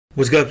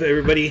What's good,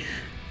 everybody?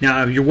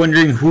 Now, if you're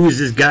wondering who is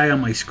this guy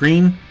on my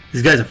screen,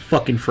 this guy's a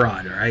fucking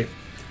fraud, alright?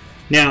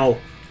 Now,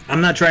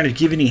 I'm not trying to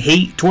give any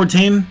hate towards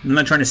him. I'm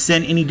not trying to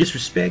send any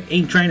disrespect.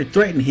 Ain't trying to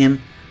threaten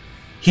him.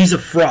 He's a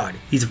fraud.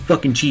 He's a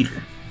fucking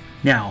cheater.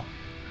 Now,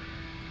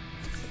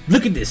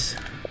 look at this.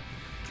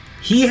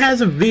 He has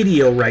a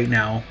video right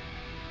now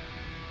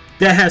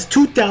that has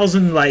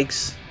 2,000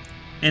 likes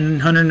and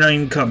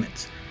 109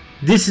 comments.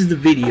 This is the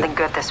video. Been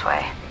good this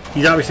way.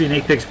 He's obviously an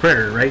apex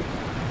predator, right?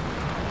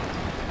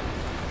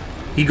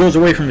 He goes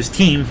away from his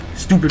team.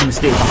 Stupid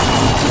mistake. I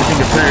think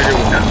a predator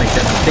would not make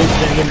that mistake.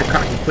 Then again, they're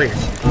cocky players.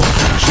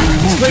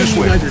 Explain to me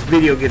why this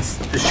video gets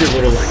the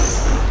shitload of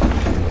likes.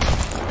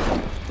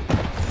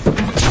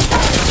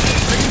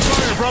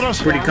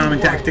 Pretty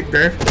common tactic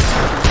there.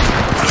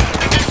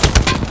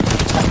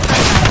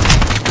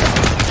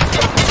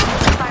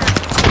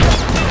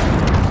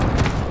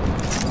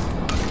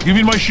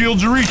 Giving my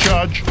shields a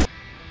recharge.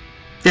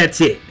 That's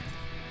it.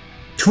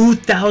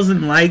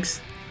 2,000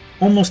 likes.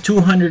 Almost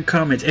 200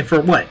 comments. And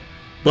for what?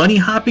 Bunny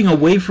hopping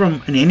away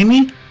from an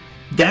enemy?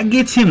 That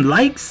gets him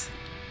likes?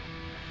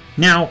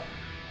 Now,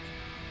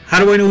 how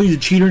do I know he's a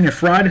cheater and a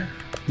fraud?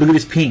 Look at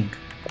his ping.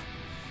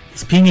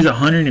 His ping is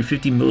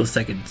 150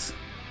 milliseconds.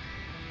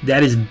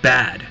 That is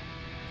bad.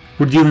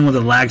 We're dealing with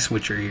a lag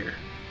switcher here.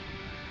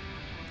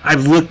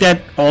 I've looked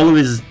at all of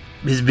his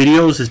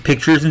videos, his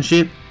pictures and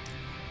shit.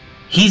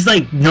 He's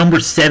like number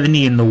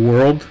 70 in the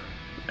world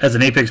as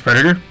an apex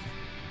predator.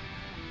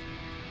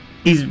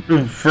 He's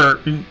for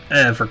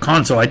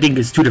console. I think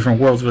it's two different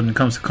worlds when it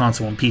comes to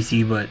console and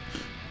PC, but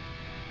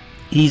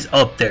he's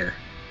up there.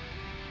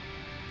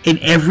 In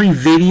every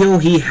video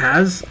he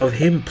has of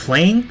him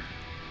playing,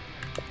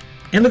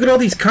 and look at all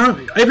these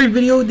comments. Every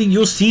video that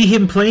you'll see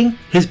him playing,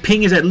 his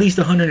ping is at least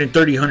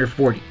 130,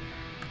 140.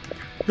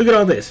 Look at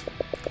all this.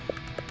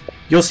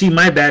 You'll see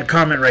my bad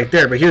comment right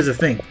there, but here's the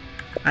thing.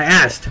 I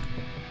asked,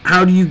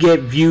 how do you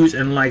get views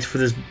and likes for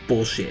this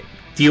bullshit?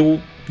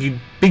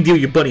 Big deal,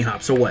 you bunny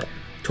hop, so what?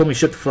 Told me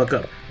shut the fuck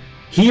up.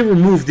 He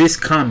removed this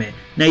comment.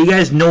 Now you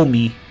guys know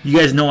me. You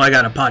guys know I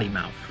got a potty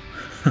mouth.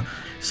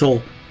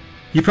 So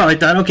you probably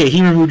thought, okay,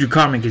 he removed your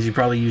comment because you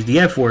probably used the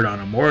F word on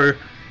him. Or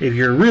if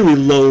you're really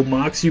low,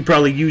 Mox, you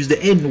probably use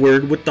the N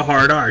word with the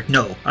hard R.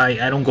 No,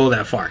 I don't go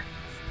that far.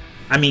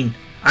 I mean,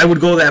 I would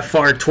go that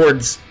far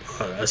towards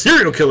a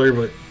serial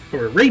killer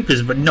or a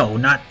rapist, but no,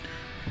 not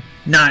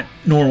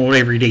normal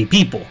everyday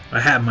people. I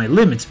have my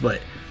limits, but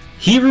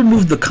he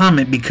removed the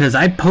comment because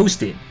I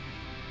posted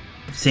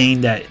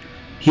saying that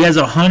he has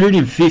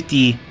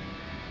 150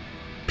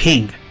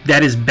 ping.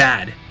 That is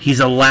bad. He's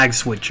a lag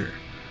switcher.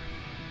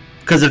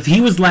 Because if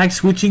he was lag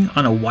switching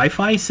on a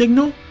Wi-Fi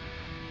signal,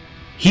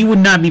 he would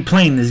not be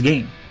playing this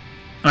game.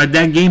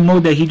 That game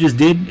mode that he just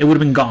did, it would have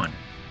been gone.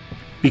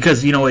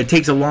 Because, you know, it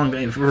takes a long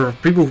time. For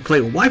people who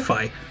play with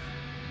Wi-Fi,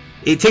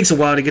 it takes a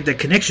while to get that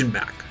connection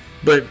back.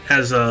 But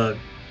as a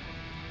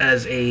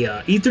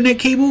Ethernet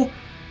cable,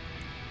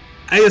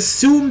 I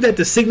assumed that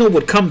the signal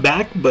would come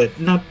back, but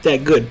not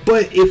that good.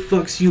 But it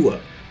fucks you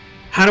up.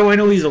 How do I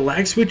know he's a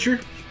lag switcher?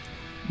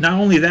 Not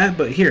only that,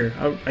 but here,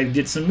 I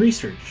did some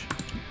research.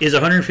 Is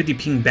 150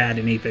 ping bad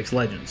in Apex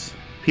Legends?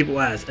 People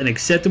ask. An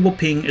acceptable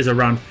ping is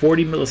around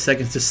 40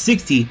 milliseconds to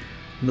 60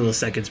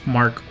 milliseconds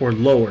mark or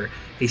lower.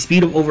 A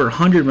speed of over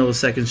 100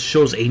 milliseconds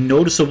shows a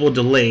noticeable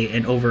delay,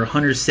 and over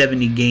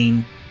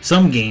 170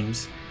 some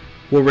games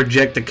will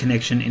reject the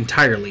connection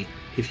entirely.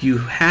 If you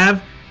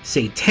have,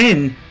 say,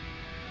 10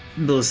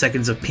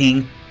 milliseconds of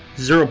ping,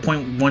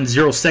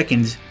 0.10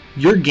 seconds,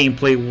 your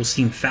gameplay will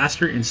seem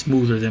faster and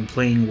smoother than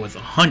playing with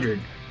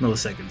 100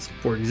 milliseconds,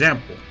 for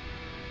example.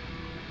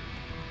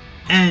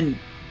 And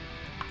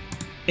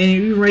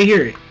right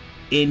here,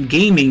 in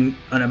gaming,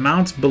 an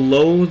amounts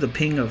below the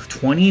ping of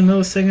 20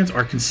 milliseconds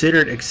are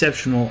considered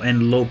exceptional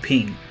and low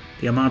ping.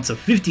 The amounts of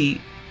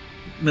 50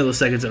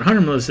 milliseconds and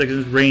 100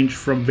 milliseconds range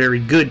from very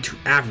good to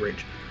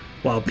average,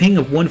 while a ping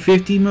of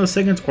 150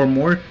 milliseconds or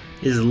more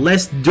is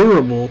less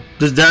desirable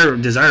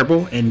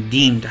and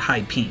deemed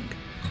high ping.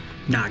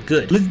 Not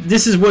good.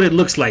 This is what it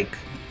looks like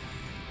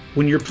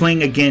when you're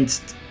playing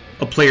against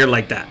a player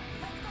like that.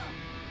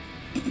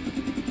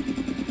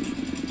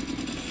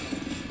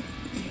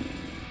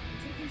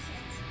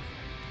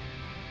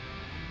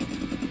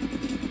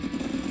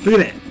 Look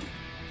at that.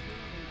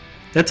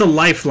 That's a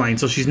lifeline,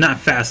 so she's not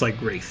fast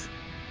like Wraith.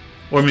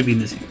 Or maybe in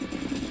this.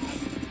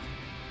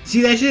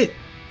 See that shit?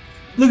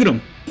 Look at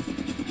him.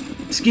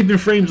 Skipping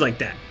frames like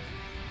that.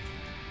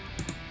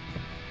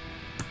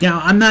 Now,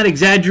 I'm not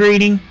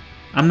exaggerating.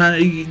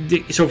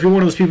 So if you're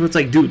one of those people, it's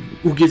like, dude,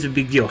 who gives a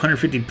big deal?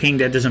 150 ping,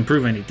 that doesn't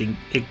prove anything.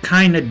 It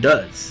kind of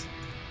does.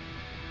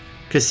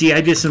 Because, see, I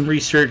did some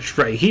research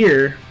right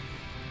here.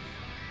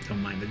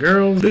 Don't mind the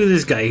girls. Look at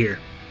this guy here.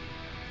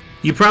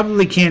 You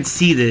probably can't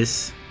see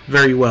this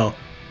very well.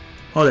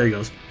 Oh, there he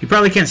goes. You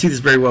probably can't see this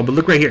very well, but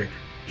look right here.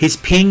 His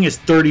ping is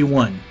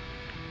 31.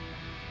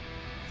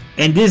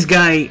 And this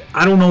guy,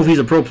 I don't know if he's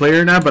a pro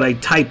player or not, but I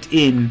typed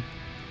in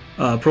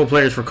pro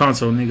players for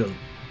console, and he goes,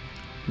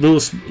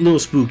 little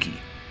spooky.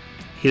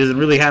 He doesn't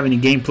really have any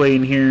gameplay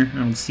in here. I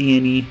don't see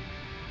any.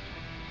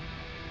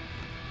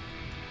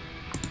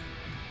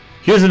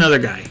 Here's another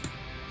guy.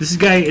 This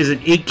guy is an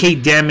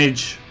 8K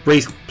damage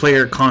race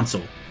player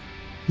console.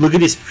 Look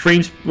at his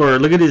frames, or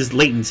look at his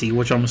latency,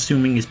 which I'm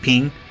assuming is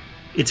ping.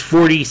 It's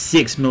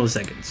 46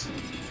 milliseconds.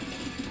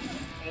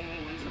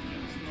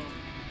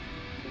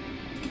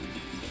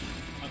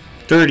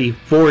 30,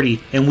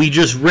 40, and we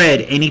just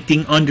read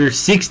anything under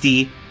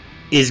 60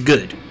 is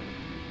good.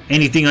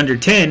 Anything under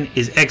 10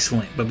 is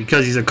excellent. But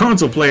because he's a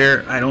console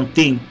player, I don't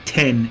think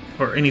 10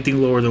 or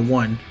anything lower than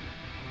 1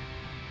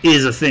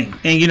 is a thing.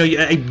 And you know,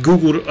 I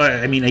googled,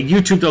 I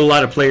YouTubed a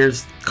lot of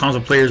players, console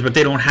players, but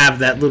they don't have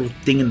that little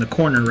thing in the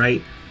corner,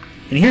 right?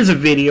 And here's a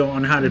video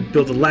on how to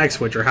build a lag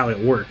switch, or how it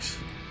works.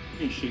 I'm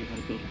going to show you how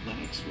to build a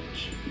lag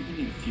switch. You're going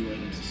to need a few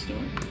items to start.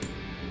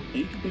 And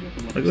you can pick up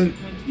a lag.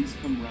 Sometimes these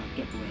come wrapped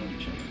up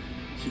around each other.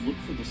 So look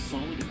for the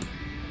solid.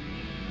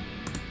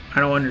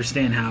 I don't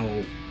understand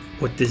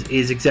what this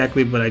is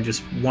exactly, but I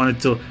just wanted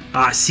to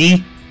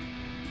see,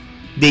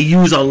 they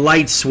use a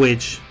light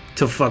switch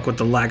to fuck with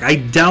the lag. I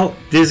doubt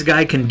this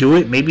guy can do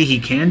it. Maybe he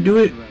can do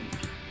it,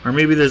 or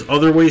maybe there's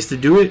other ways to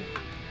do it.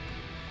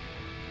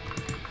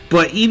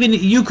 But even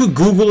you could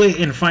Google it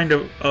and find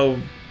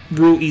a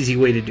real easy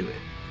way to do it.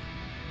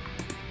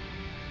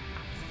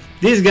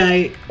 This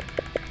guy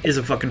is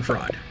a fucking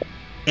fraud.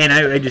 And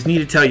I just need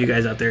to tell you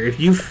guys out there, if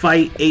you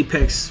fight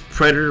Apex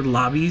Predator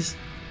lobbies,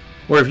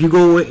 or if you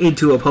go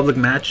into a public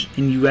match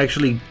and you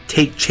actually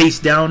chase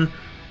down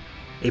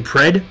a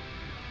pred,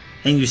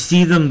 and you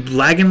see them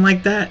lagging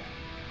like that,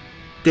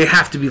 they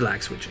have to be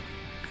lag switching.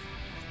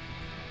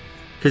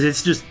 Because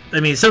it's just, I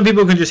mean, some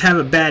people can just have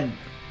a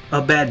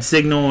bad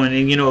signal,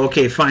 and you know,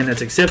 okay, fine,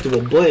 that's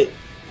acceptable, but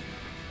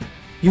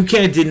you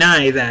can't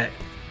deny that.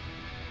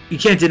 You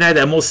can't deny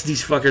that most of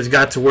these fuckers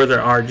got to where they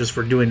are just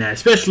for doing that,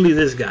 especially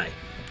this guy.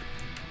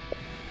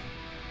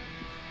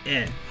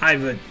 And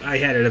I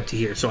had it up to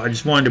here, so I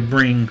just wanted to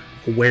bring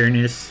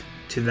awareness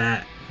to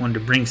that. Wanted to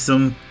bring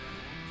some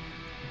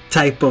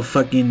type of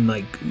fucking,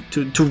 like,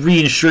 to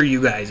reassure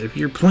you guys, if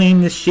you're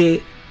playing this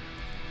shit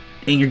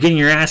and you're getting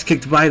your ass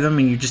kicked by them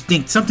and you just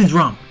think something's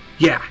wrong,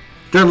 yeah,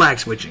 they're lag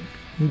switching.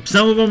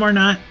 Some of them are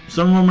not,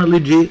 some of them are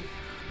legit.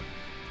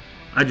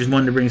 I just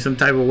wanted to bring some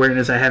type of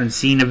awareness. I haven't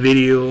seen a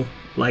video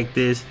like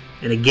this.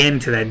 And again,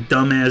 to that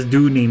dumbass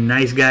dude named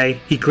Nice Guy,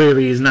 he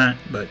clearly is not,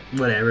 but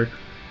whatever.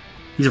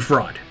 He's a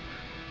fraud.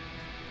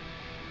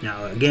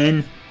 Now,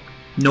 again,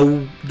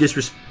 no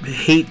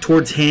hate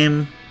towards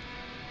him,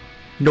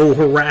 no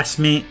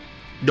harassment,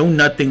 no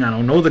nothing. I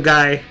don't know the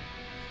guy.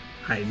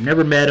 I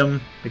never met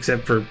him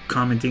except for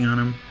commenting on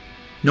him.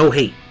 No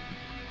hate.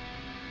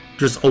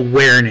 Just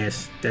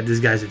awareness that this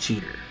guy's a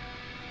cheater.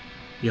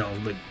 You know,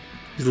 like,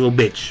 he's a little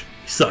bitch.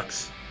 He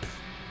sucks.